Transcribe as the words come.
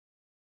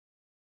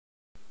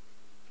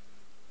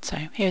So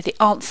here are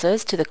the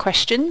answers to the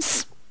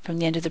questions from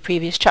the end of the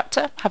previous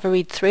chapter. Have a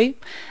read through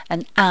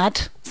and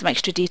add some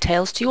extra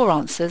details to your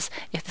answers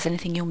if there's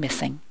anything you're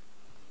missing.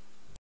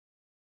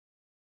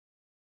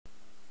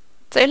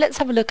 So let's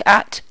have a look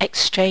at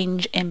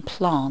exchange in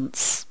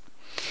plants.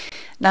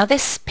 Now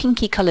this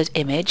pinky coloured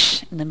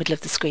image in the middle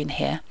of the screen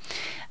here,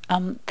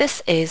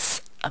 this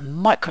is a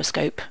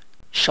microscope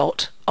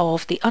shot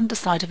of the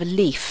underside of a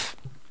leaf.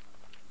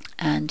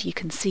 And you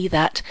can see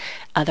that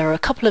there are a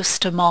couple of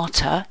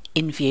stomata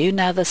in view.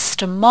 Now the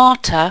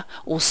stomata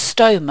or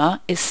stoma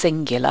is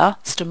singular,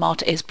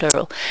 stomata is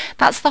plural.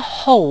 That's the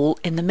hole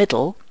in the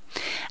middle,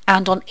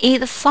 and on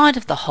either side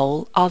of the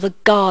hole are the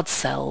guard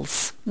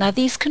cells. Now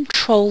these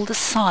control the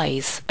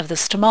size of the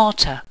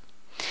stomata.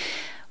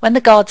 When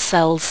the guard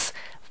cells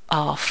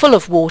are full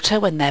of water,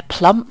 when they're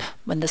plump,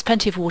 when there's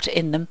plenty of water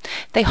in them,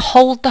 they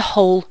hold the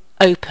hole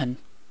open.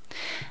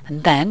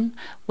 And then,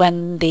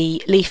 when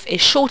the leaf is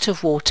short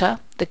of water,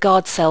 the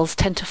guard cells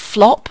tend to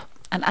flop,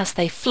 and as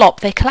they flop,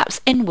 they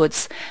collapse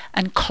inwards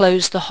and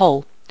close the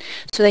hole,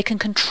 so they can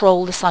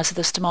control the size of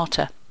the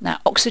stomata. Now,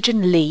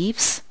 oxygen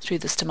leaves through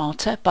the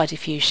stomata by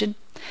diffusion,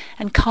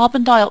 and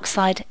carbon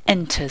dioxide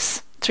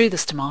enters through the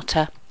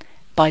stomata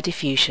by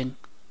diffusion.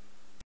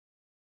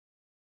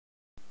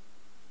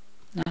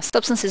 Now,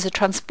 substances are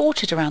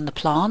transported around the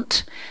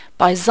plant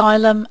by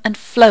xylem and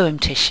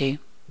phloem tissue.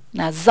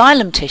 Now,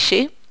 xylem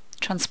tissue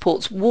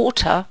transports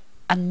water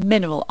and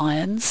mineral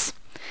ions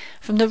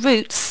from the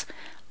roots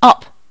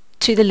up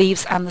to the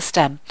leaves and the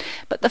stem,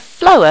 but the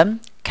phloem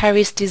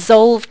carries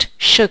dissolved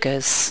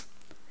sugars.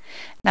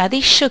 Now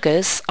these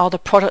sugars are the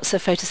products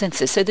of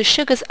photosynthesis, so the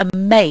sugars are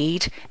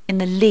made in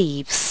the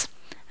leaves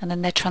and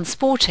then they're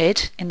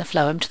transported in the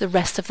phloem to the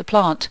rest of the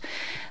plant,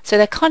 so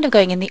they're kind of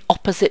going in the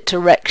opposite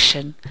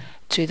direction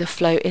to the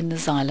flow in the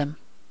xylem.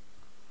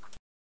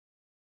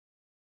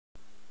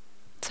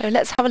 So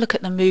let's have a look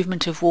at the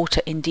movement of water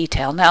in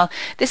detail. Now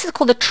this is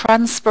called the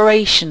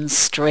transpiration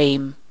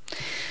stream.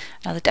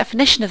 Now the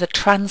definition of the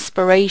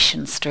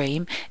transpiration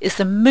stream is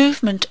the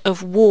movement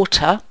of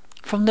water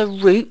from the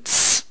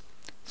roots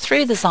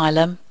through the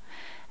xylem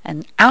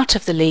and out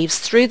of the leaves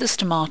through the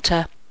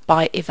stomata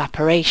by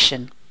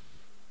evaporation.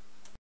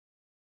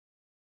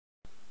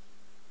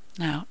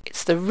 Now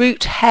it's the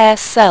root hair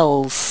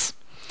cells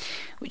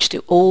which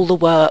do all the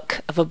work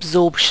of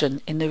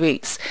absorption in the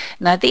roots.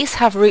 Now these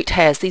have root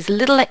hairs, these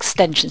little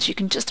extensions, you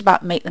can just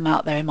about make them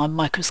out there in my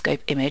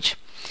microscope image.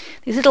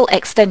 These little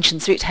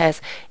extensions, root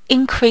hairs,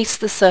 increase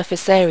the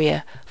surface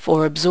area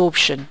for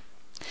absorption.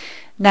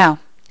 Now,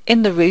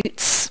 in the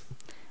roots,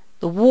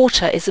 the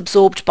water is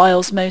absorbed by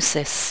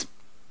osmosis,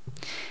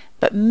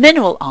 but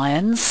mineral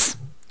ions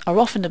are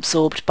often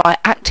absorbed by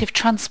active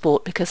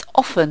transport because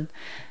often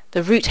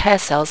the root hair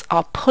cells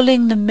are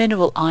pulling the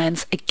mineral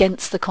ions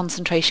against the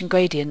concentration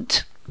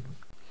gradient.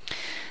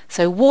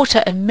 So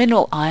water and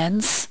mineral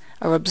ions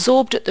are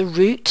absorbed at the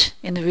root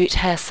in the root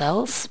hair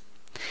cells,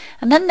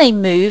 and then they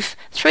move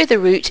through the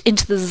root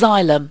into the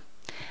xylem,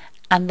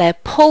 and they're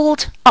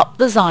pulled up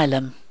the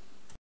xylem.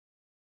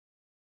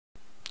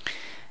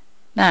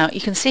 Now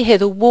you can see here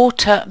the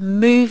water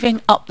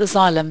moving up the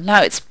xylem.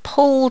 Now it's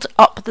pulled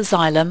up the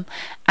xylem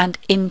and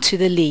into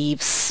the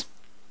leaves.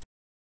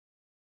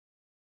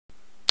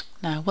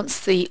 Now once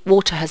the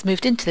water has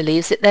moved into the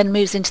leaves, it then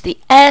moves into the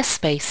air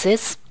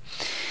spaces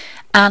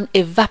and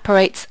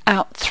evaporates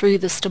out through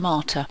the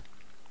stomata.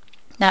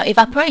 Now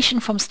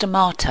evaporation from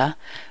stomata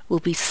will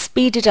be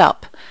speeded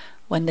up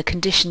when the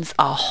conditions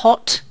are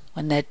hot,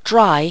 when they're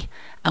dry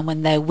and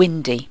when they're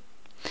windy.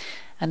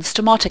 And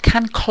stomata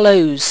can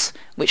close,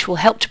 which will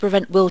help to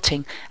prevent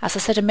wilting. As I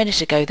said a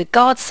minute ago, the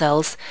guard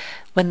cells,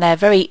 when they're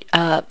very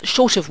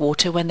short of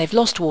water, when they've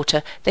lost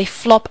water, they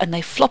flop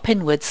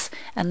inwards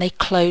and they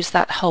close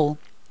that hole.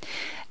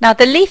 Now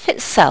the leaf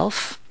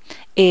itself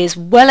is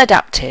well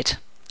adapted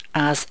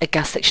as a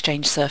gas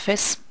exchange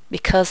surface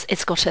because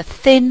it's got a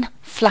thin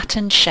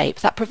flattened shape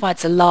that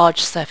provides a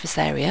large surface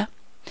area,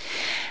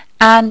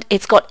 and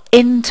it's got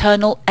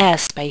internal air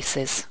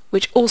spaces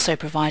which also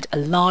provide a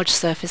large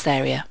surface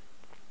area.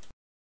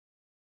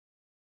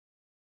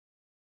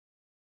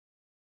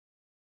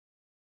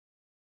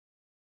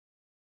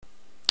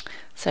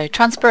 So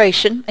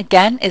transpiration,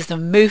 again, is the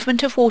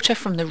movement of water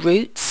from the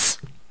roots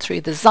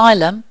through the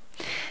xylem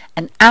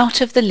and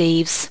out of the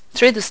leaves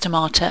through the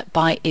stomata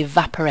by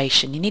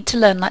evaporation. You need to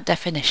learn that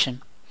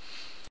definition.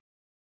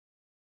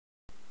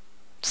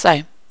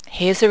 So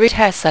here's a root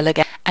hair cell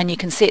again, and you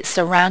can see it's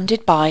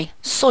surrounded by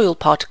soil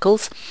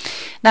particles.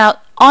 Now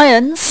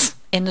ions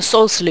in the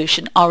soil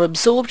solution are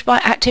absorbed by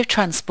active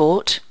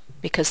transport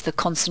because the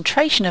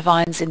concentration of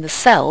ions in the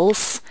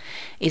cells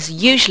is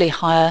usually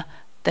higher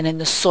than in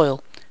the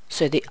soil.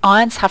 So the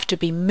ions have to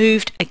be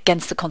moved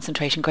against the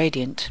concentration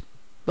gradient.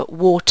 But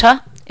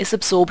water is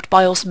absorbed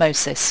by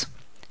osmosis.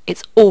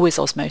 It's always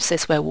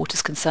osmosis where water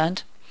is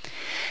concerned,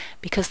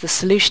 because the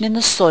solution in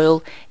the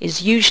soil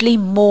is usually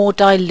more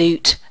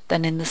dilute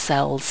than in the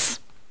cells.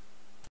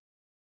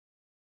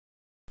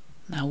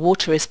 Now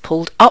water is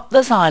pulled up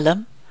the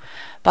xylem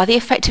by the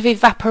effect of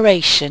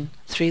evaporation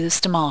through the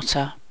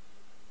stomata.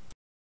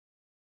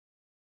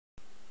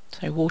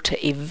 So water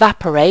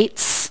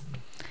evaporates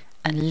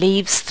and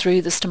leaves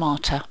through the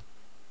stomata.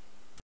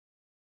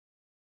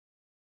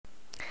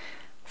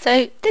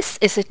 So this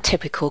is a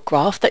typical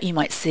graph that you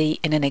might see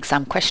in an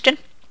exam question.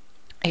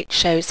 It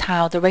shows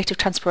how the rate of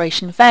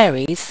transpiration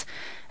varies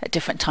at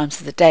different times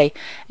of the day.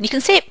 And you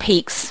can see it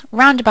peaks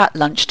round about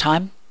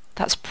lunchtime.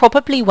 That's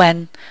probably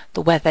when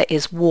the weather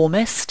is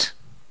warmest.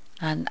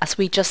 And as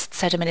we just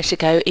said a minute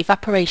ago,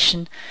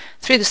 evaporation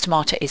through the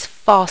stomata is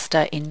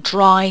faster in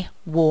dry,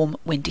 warm,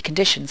 windy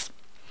conditions.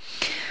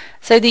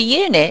 So the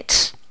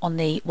unit on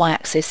the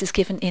y-axis is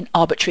given in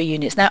arbitrary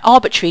units. Now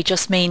arbitrary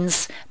just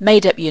means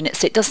made up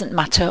units. It doesn't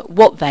matter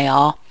what they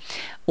are.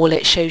 All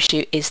it shows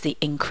you is the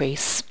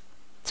increase.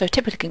 So a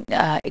typical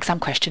exam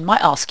question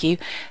might ask you,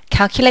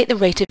 calculate the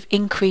rate of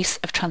increase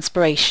of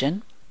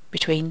transpiration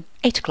between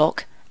 8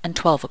 o'clock and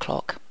 12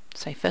 o'clock.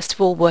 So first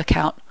of all, work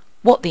out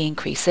what the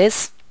increase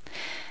is,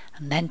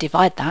 and then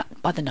divide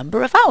that by the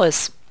number of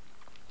hours.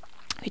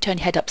 If you turn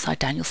your head upside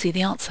down, you'll see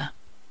the answer.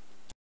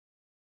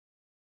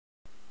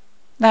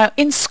 Now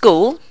in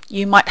school,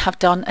 you might have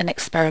done an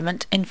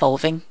experiment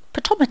involving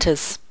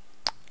pedometers.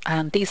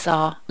 And these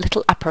are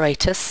little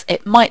apparatus.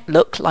 It might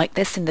look like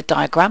this in the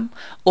diagram,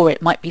 or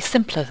it might be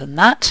simpler than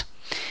that.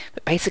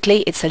 But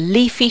basically it's a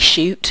leafy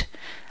chute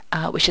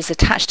which is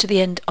attached to the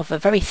end of a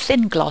very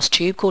thin glass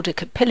tube called a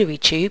capillary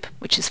tube,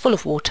 which is full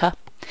of water.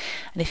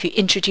 And if you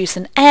introduce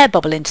an air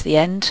bubble into the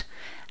end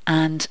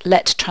and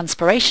let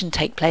transpiration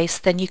take place,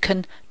 then you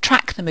can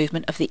track the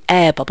movement of the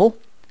air bubble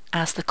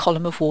as the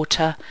column of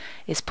water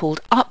is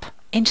pulled up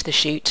into the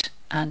chute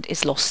and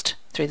is lost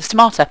through the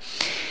stomata.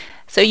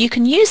 So you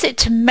can use it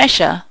to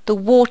measure the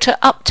water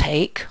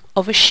uptake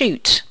of a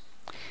chute.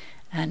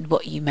 And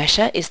what you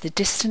measure is the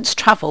distance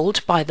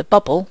travelled by the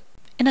bubble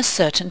in a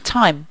certain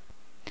time.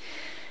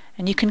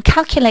 And you can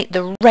calculate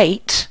the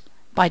rate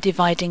by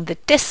dividing the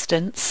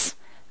distance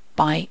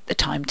by the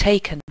time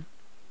taken.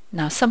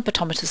 Now some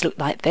pedometers look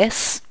like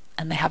this,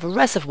 and they have a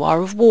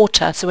reservoir of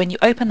water, so when you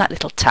open that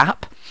little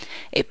tap,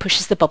 it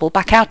pushes the bubble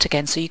back out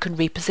again so you can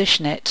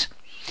reposition it.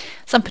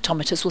 Some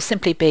pedometers will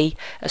simply be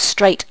a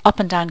straight up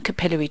and down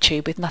capillary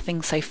tube with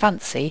nothing so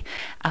fancy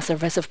as a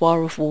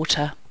reservoir of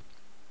water.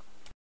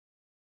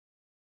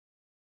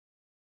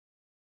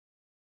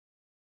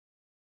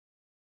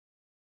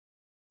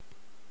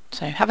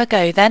 So have a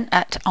go then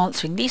at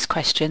answering these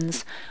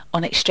questions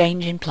on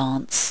exchange in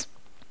plants.